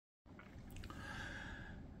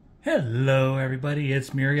Hello everybody,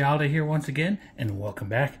 it's Murialda here once again, and welcome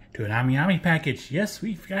back to an Ami package. Yes,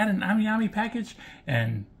 we've got an Ami package,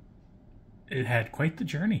 and it had quite the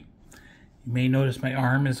journey. You may notice my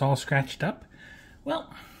arm is all scratched up.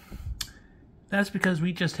 Well, that's because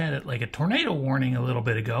we just had a tornado warning a little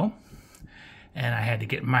bit ago, and I had to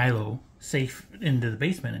get Milo safe into the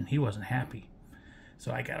basement, and he wasn't happy.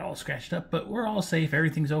 So I got all scratched up, but we're all safe,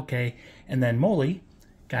 everything's okay. And then Molly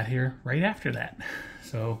got here right after that.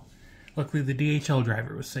 So luckily the DHL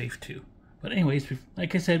driver was safe too. But anyways,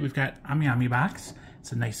 like I said, we've got Ami box.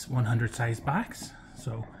 It's a nice 100 size box,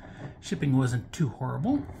 so shipping wasn't too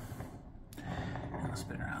horrible. I'll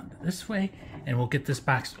spin around this way, and we'll get this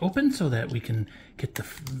box open so that we can get the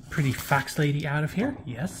pretty fox lady out of here.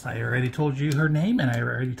 Yes, I already told you her name, and I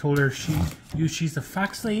already told her she's a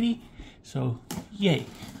fox lady. So yay!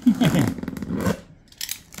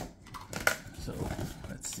 So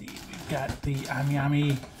let's see, we've got the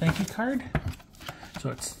Ami thank you card.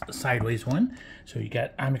 So it's a sideways one. So you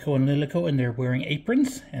got Amiko and Liliko, and they're wearing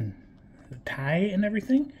aprons and the tie and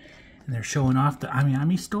everything, and they're showing off the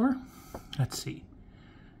Ami store. Let's see.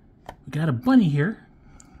 We got a bunny here,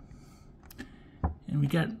 and we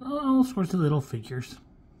got all sorts of little figures.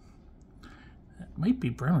 That might be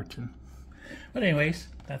Bremerton. But anyways,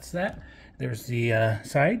 that's that. There's the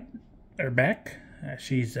side, or back.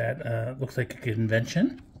 She's at, looks like a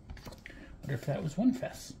convention. Wonder if that was One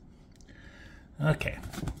Fest. Okay,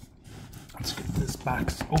 let's get this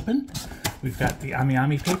box open. We've got the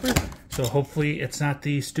Ami paper, so hopefully it's not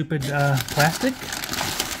the stupid plastic.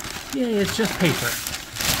 Yay, it's just paper.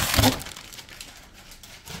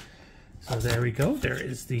 So there we go. There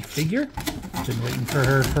is the figure. Been waiting for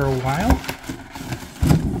her for a while.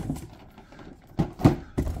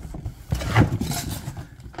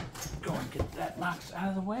 Go and get that box out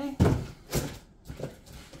of the way.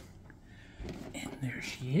 And there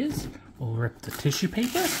she is. We'll rip the tissue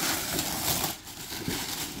paper.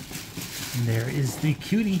 And there is the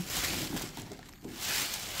cutie.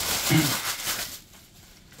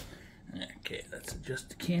 Okay, let's adjust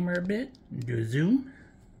the camera a bit and do a zoom.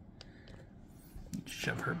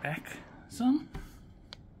 Shove her back some.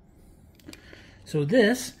 So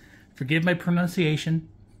this, forgive my pronunciation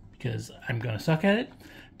because I'm going to suck at it,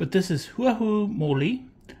 but this is Huahu Moli,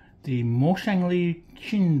 the ShangLi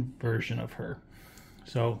Qing version of her.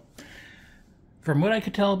 So from what I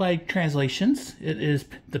could tell by translations, it is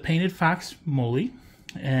the painted fox Moli,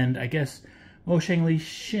 and I guess ShangLi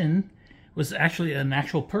Qing was actually an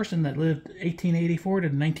actual person that lived 1884 to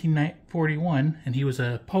 1941, and he was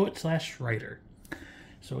a poet/writer.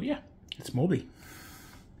 So yeah, it's Molly.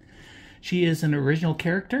 She is an original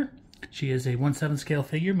character. She is a 1/7 scale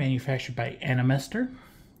figure manufactured by Animester.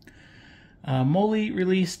 Molly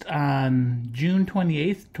released on June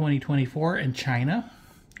 28th, 2024 in China.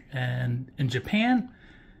 And in Japan,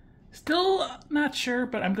 still not sure,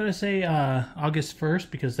 but I'm going to say August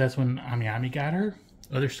 1st because that's when Ami got her.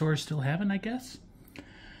 Other stores still haven't, I guess.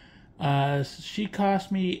 She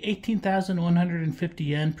cost me 18,150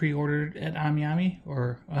 yen pre-ordered at Ami,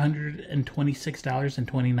 or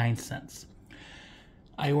 $126.29.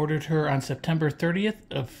 I ordered her on September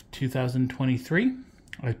 30th of 2023.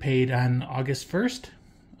 I paid on August 1st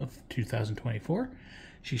of 2024.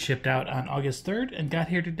 She shipped out on August 3rd and got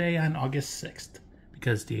here today on August 6th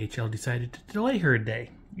because DHL decided to delay her a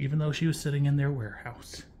day, even though she was sitting in their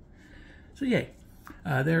warehouse. So yay.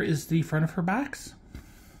 There is the front of her box.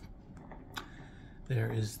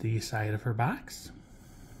 There is the side of her box.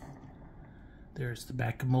 There's the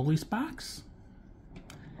back of Molly's box.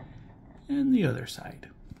 And the other side.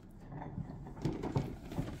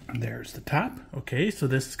 And there's the top. Okay, so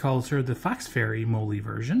this calls her the Fox Fairy Molly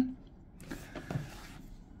version.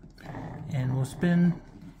 And we'll spin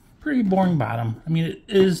pretty boring bottom. I mean, it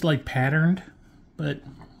is like patterned, but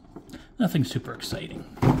nothing super exciting.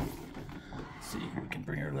 Let's see, we can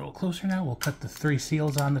bring her a little closer now. We'll cut the 3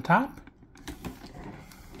 seals on the top.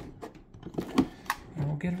 And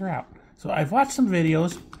we'll get her out. So I've watched some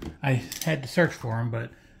videos. I had to search for them,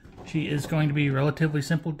 but she is going to be relatively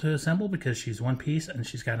simple to assemble because she's one piece and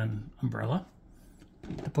she's got an umbrella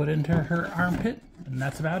to put into her armpit, and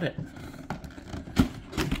that's about it.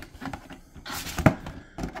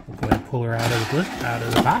 We'll go ahead and pull her out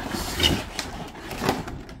of the box.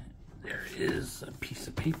 There is a piece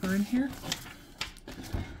of paper in here.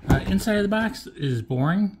 Inside of the box is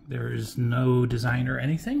boring. There is no design or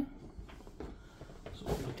anything. So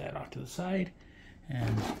we'll put that off to the side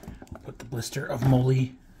and put the blister of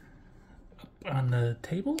Molly up on the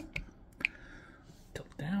table.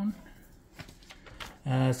 Tilt down.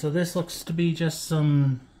 So this looks to be just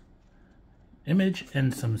some image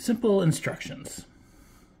and some simple instructions.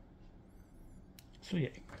 So yeah,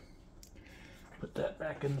 put that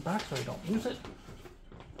back in the box so I don't lose it.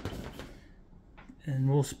 And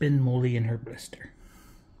we'll spin Molly in her blister.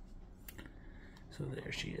 So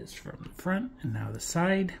there she is from the front, and now the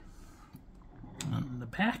side, on the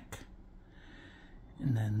back,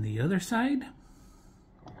 and then the other side,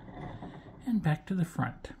 and back to the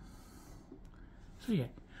front. So yeah,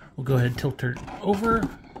 we'll go ahead and tilt her over,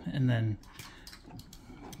 and then,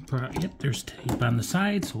 yep, there's tape on the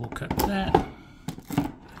side, so we'll cut that.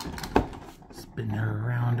 Spin her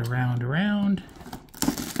around, around, around,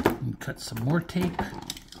 and cut some more tape.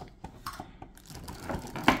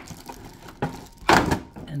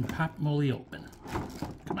 And pop Molly open.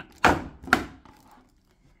 Come on.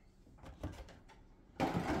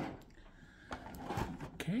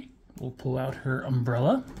 Okay, we'll pull out her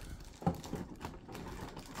umbrella.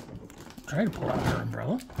 Try to pull out her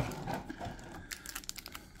umbrella.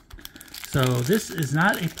 So this is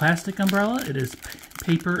not a plastic umbrella, it is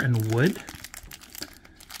paper and wood.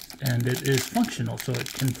 And it is functional, so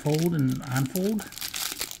it can fold and unfold.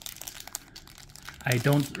 I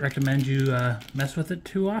don't recommend you mess with it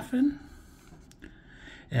too often.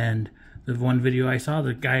 And the one video I saw,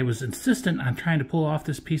 the guy was insistent on trying to pull off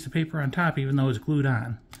this piece of paper on top even though it's glued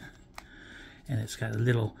on. And it's got a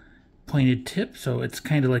little pointed tip, so it's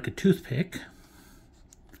kind of like a toothpick.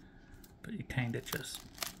 But you kind of just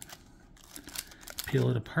peel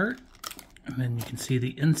it apart, and then you can see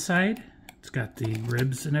the inside. It's got the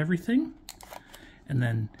ribs and everything. And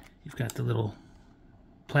then you've got the little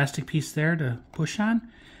plastic piece there to push on,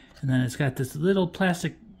 and then it's got this little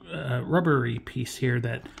plastic rubbery piece here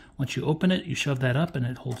that once you open it, you shove that up and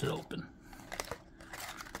it holds it open.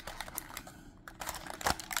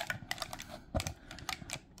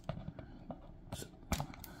 So,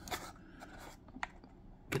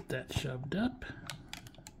 get that shoved up,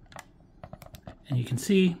 and you can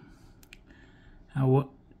see how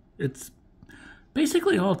it's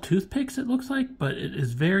basically all toothpicks, it looks like, but it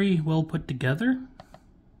is very well put together.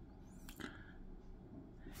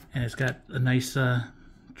 And it's got a nice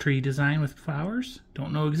tree design with flowers.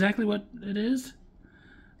 Don't know exactly what it is.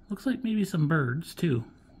 Looks like maybe some birds too.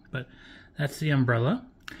 But that's the umbrella.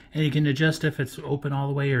 And you can adjust if it's open all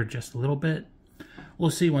the way or just a little bit.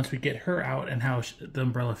 We'll see once we get her out and how the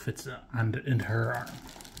umbrella fits into her arm.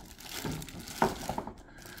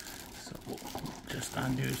 So we'll just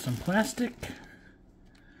undo some plastic.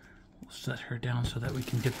 We'll set her down so that we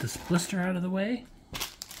can get this blister out of the way.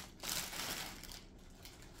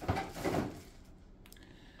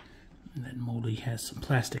 And then Molly has some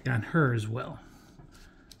plastic on her as well.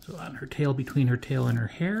 So on her tail, between her tail and her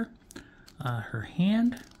hair, her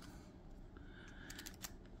hand.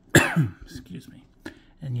 Excuse me.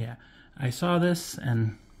 And yeah, I saw this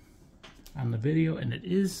and on the video, and it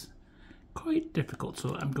is quite difficult.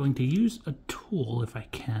 So I'm going to use a tool if I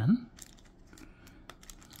can.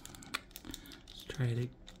 Let's try to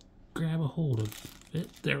grab a hold of it.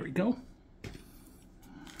 There we go.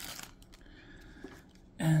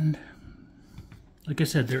 And like I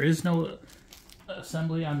said, there is no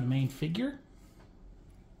assembly on the main figure.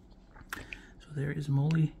 So there is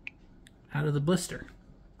Molly out of the blister.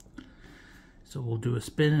 So we'll do a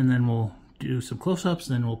spin and then we'll do some close-ups,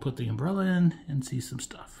 and then we'll put the umbrella in and see some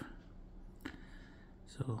stuff.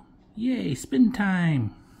 So, yay, spin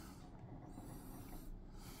time!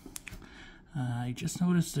 I just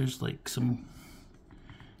noticed there's like some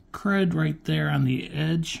crud right there on the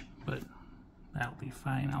edge, but that'll be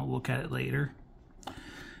fine. I'll look at it later.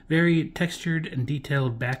 Very textured and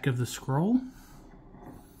detailed back of the scroll.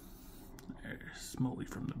 There's Molly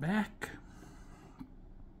from the back.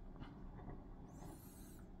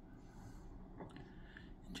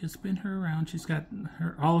 Just spin her around. She's got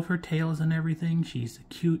all of her tails and everything. She's a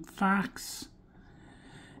cute fox.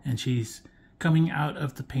 And she's coming out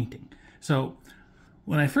of the painting. So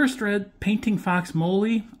when I first read Painting Fox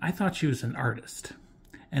Molly, I thought she was an artist.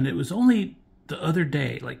 And it was only the other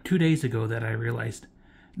day, like 2 days ago, that I realized,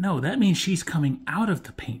 no, that means she's coming out of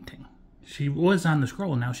the painting. She was on the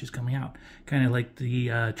scroll, and now she's coming out. Kind of like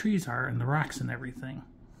the trees are and the rocks and everything.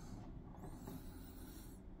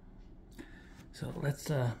 So let's,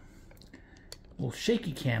 we'll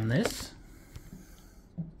shaky cam this.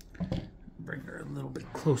 Bring her a little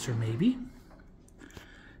bit closer maybe.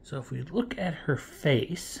 So if we look at her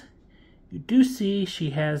face, you do see she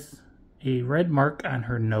has a red mark on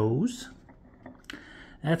her nose.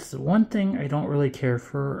 That's the one thing I don't really care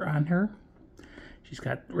for on her. She's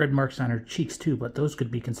got red marks on her cheeks too, but those could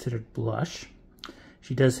be considered blush.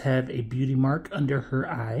 She does have a beauty mark under her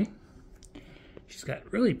eye. She's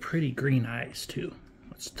got really pretty green eyes too.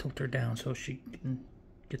 Let's tilt her down so she can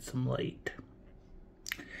get some light.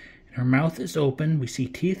 Her mouth is open. We see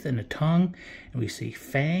teeth and a tongue, and we see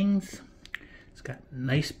fangs. It's got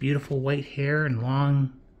nice, beautiful white hair and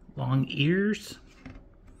long ears.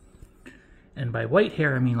 And by white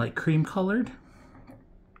hair, I mean like cream colored.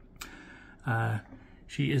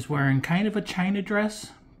 She is wearing kind of a China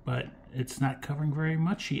dress, but it's not covering very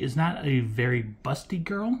much. She is not a very busty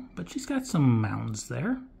girl, but she's got some mounds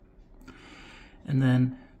there. And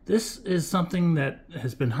then this is something that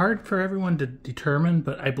has been hard for everyone to determine,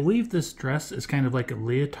 but I believe this dress is kind of like a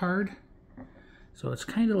leotard. So it's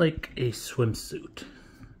kind of like a swimsuit.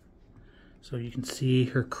 So you can see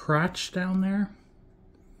her crotch down there.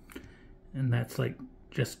 And that's like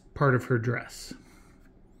just part of her dress.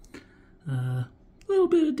 A little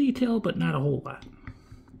bit of detail, but not a whole lot.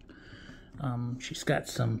 She's got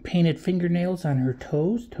some painted fingernails on her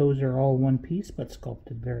toes. Toes are all one piece, but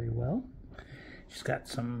sculpted very well. She's got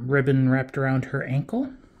some ribbon wrapped around her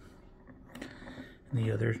ankle. And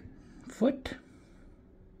the other foot.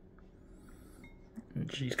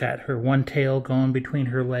 And she's got her one tail going between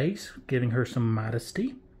her legs, giving her some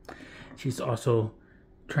modesty. She's also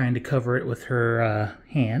trying to cover it with her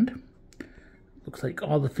hand. Looks like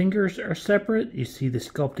all the fingers are separate. You see the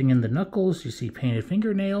sculpting in the knuckles. You see painted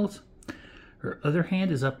fingernails. Her other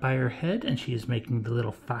hand is up by her head, and she is making the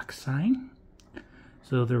little fox sign.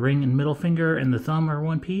 So the ring and middle finger and the thumb are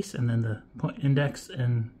one piece, and then the index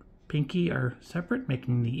and pinky are separate,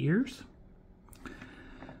 making the ears.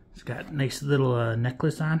 She's got a nice little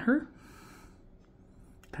necklace on her,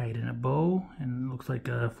 tied in a bow, and looks like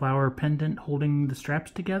a flower pendant holding the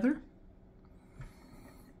straps together.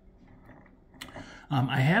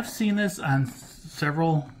 I have seen this on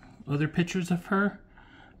several other pictures of her,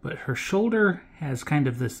 but her shoulder has kind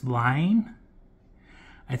of this line.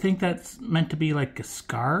 I think that's meant to be like a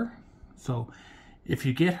scar. So if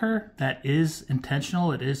you get her, that is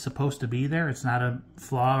intentional. It is supposed to be there. It's not a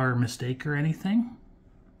flaw or mistake or anything.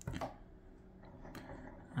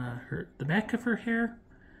 The back of her hair,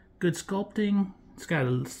 good sculpting. It's got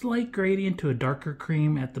a slight gradient to a darker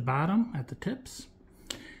cream at the bottom, at the tips.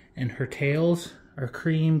 And her tails are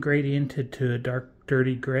cream gradiented to a dark,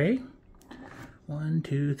 dirty gray. 1,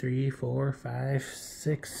 2, 3, 4, 5,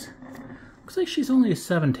 6. Looks like she's only a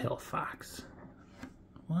 7-tailed fox.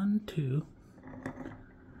 1, 2,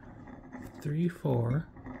 3, 4,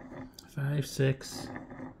 5, 6,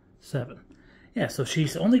 7. Yeah, so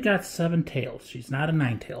she's only got 7 tails. She's not a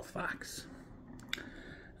 9-tailed fox.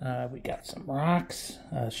 We got some rocks.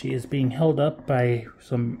 She is being held up by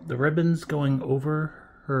the ribbons going over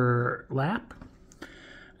her lap,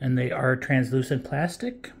 and they are translucent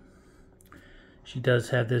plastic. She does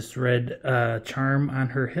have this red charm on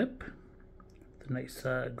her hip, with a nice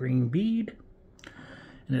green bead,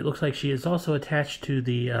 and it looks like she is also attached to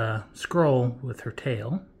the scroll with her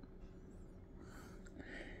tail.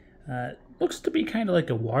 Looks to be kind of like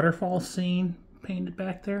a waterfall scene painted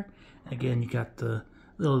back there. Again, you got the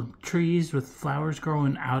little trees with flowers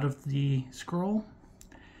growing out of the scroll.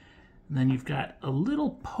 And then you've got a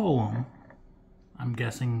little poem. I'm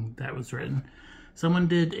guessing that was written. Someone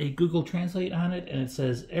did a Google Translate on it, and it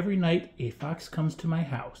says, "Every night a fox comes to my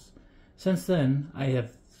house. Since then, I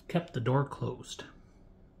have kept the door closed."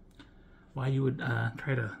 Why you would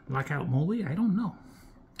try to lock out Molly, I don't know.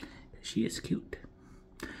 She is cute.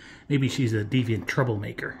 Maybe she's a deviant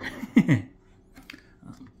troublemaker.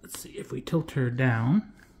 Let's see, if we tilt her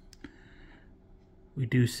down, we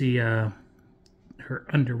do see her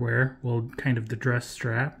underwear, well, kind of the dress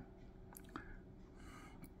strap.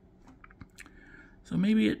 So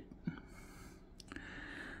maybe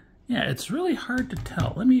yeah, it's really hard to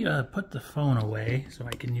tell. Let me put the phone away so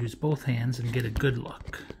I can use both hands and get a good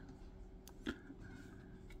look.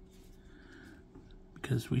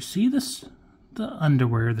 Because we see the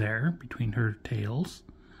underwear there between her tails.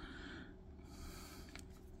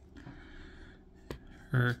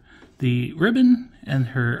 The ribbon and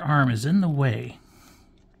her arm is in the way.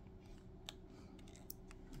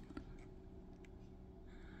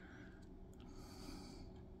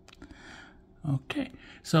 Okay,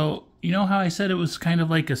 so you know how I said it was kind of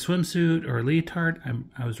like a swimsuit or a leotard?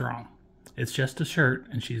 I was wrong. It's just a shirt,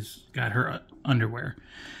 and she's got her underwear.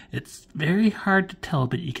 It's very hard to tell,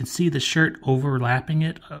 but you can see the shirt overlapping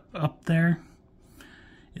it up there.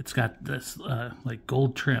 It's got this like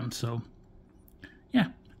gold trim, so yeah,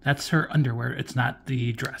 that's her underwear. It's not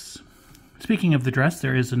the dress. Speaking of the dress,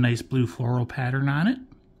 there is a nice blue floral pattern on it.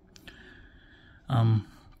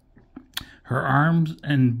 Her arms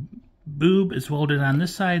and boob is welded on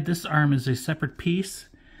this side. This arm is a separate piece,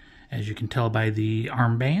 as you can tell by the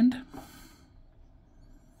armband.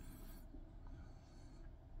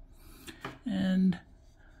 And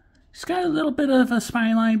She's got a little bit of a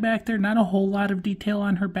spine line back there, not a whole lot of detail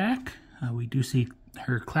on her back. We do see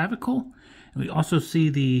her clavicle, and we also see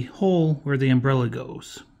the hole where the umbrella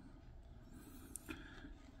goes.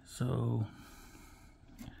 So,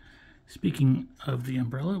 speaking of the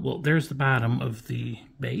umbrella, well, there's the bottom of the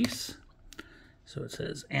base. So it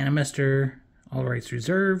says Animester, all rights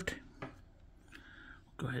reserved.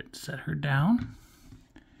 Go ahead and set her down,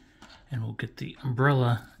 and we'll get the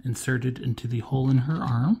umbrella inserted into the hole in her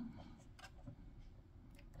arm.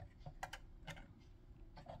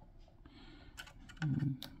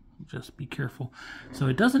 Just be careful. So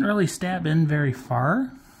it doesn't really stab in very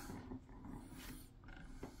far.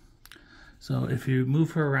 So if you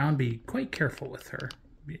move her around, be quite careful with her,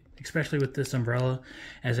 especially with this umbrella.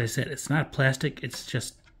 As I said, it's not plastic, it's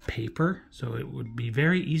just paper, so it would be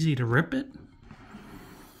very easy to rip it.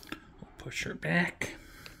 We'll push her back.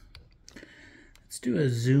 Let's do a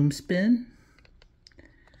zoom spin.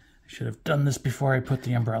 I should have done this before I put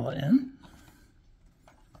the umbrella in.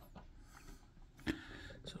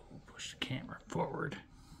 So we'll push the camera forward.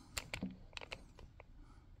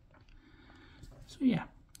 So yeah.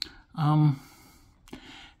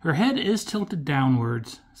 Her head is tilted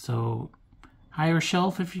downwards, so higher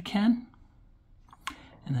shelf if you can.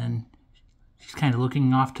 And then she's kind of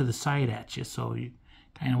looking off to the side at you, so you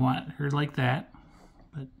kind of want her like that.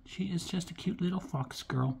 But she is just a cute little fox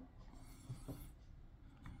girl.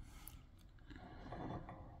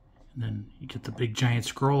 And then you get the big giant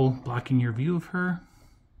scroll blocking your view of her.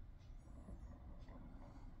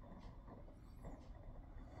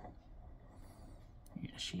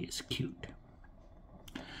 Yeah, she is cute.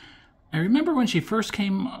 I remember when she first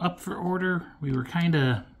came up for order, we were kind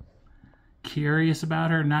of curious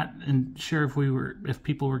about her, not sure if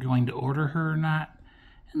people were going to order her or not.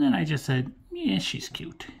 And then I just said, yeah, she's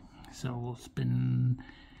cute. So we'll spin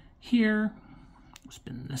here, we'll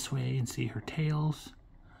spin this way and see her tails.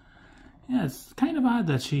 Yeah, it's kind of odd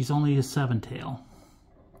that she's only a 7-tail.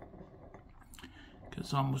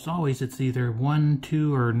 Because almost always it's either 1,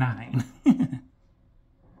 2, or 9.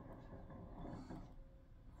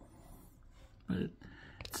 But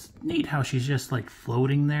it's neat how she's just like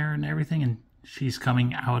floating there and everything, and she's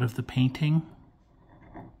coming out of the painting.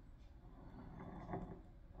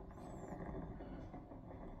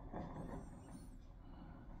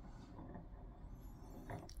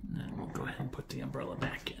 And then we'll go ahead and put the umbrella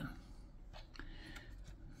back in.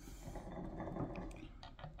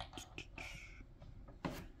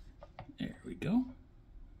 There we go.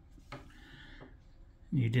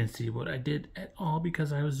 You didn't see what I did at all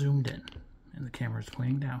because I was zoomed in. And the camera's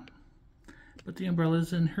pointing down. But the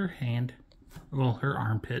umbrella's in her hand. Well, her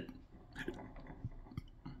armpit.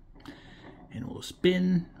 And we'll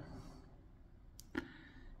spin.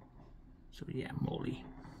 So yeah, Molly.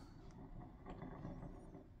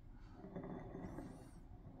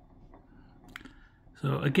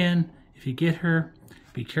 So again, if you get her,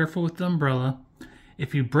 be careful with the umbrella.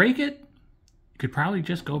 If you break it, you could probably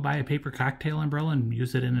just go buy a paper cocktail umbrella and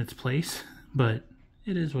use it in its place. But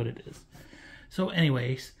it is what it is. So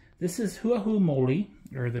anyways, this is Hua-Hu Molly,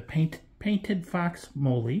 or the Painted Fox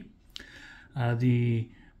Molly, the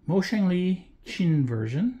ShangLi Qing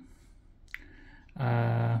version.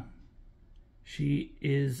 She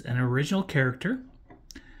is an original character.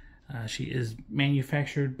 She is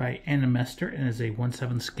manufactured by Animester and is a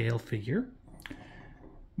 1/7 scale figure.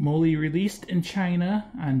 Molly released in China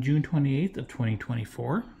on June 28th of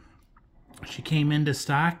 2024. She came into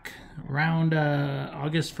stock around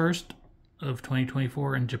August 1st of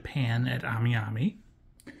 2024 in Japan at AmiAmi.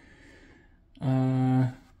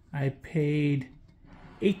 I paid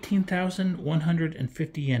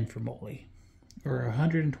 18,150 yen for Molly, or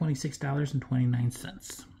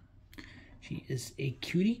 $126.29. She is a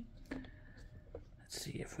cutie. Let's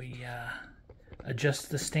see if we adjust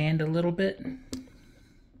the stand a little bit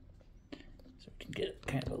so we can get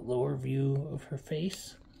kind of a lower view of her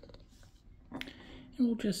face. And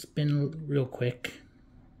we'll just spin real quick.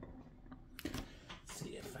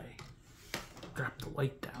 Drop the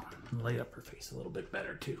light down and light up her face a little bit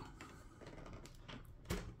better too.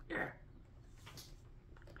 Yeah.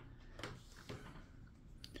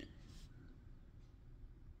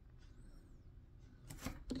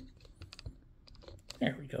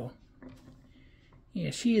 There we go.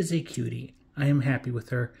 Yeah, she is a cutie. I am happy with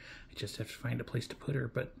her. I just have to find a place to put her,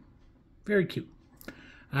 but very cute.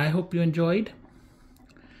 I hope you enjoyed.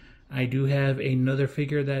 I do have another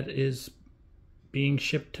figure that is being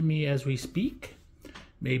shipped to me as we speak.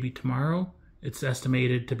 Maybe tomorrow. It's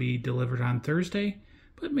estimated to be delivered on Thursday,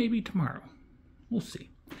 but maybe tomorrow. We'll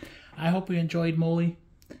see. I hope you enjoyed Molly.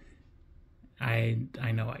 I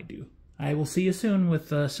know I do. I will see you soon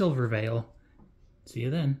with Silver Veil. See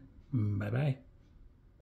you then. Bye-bye.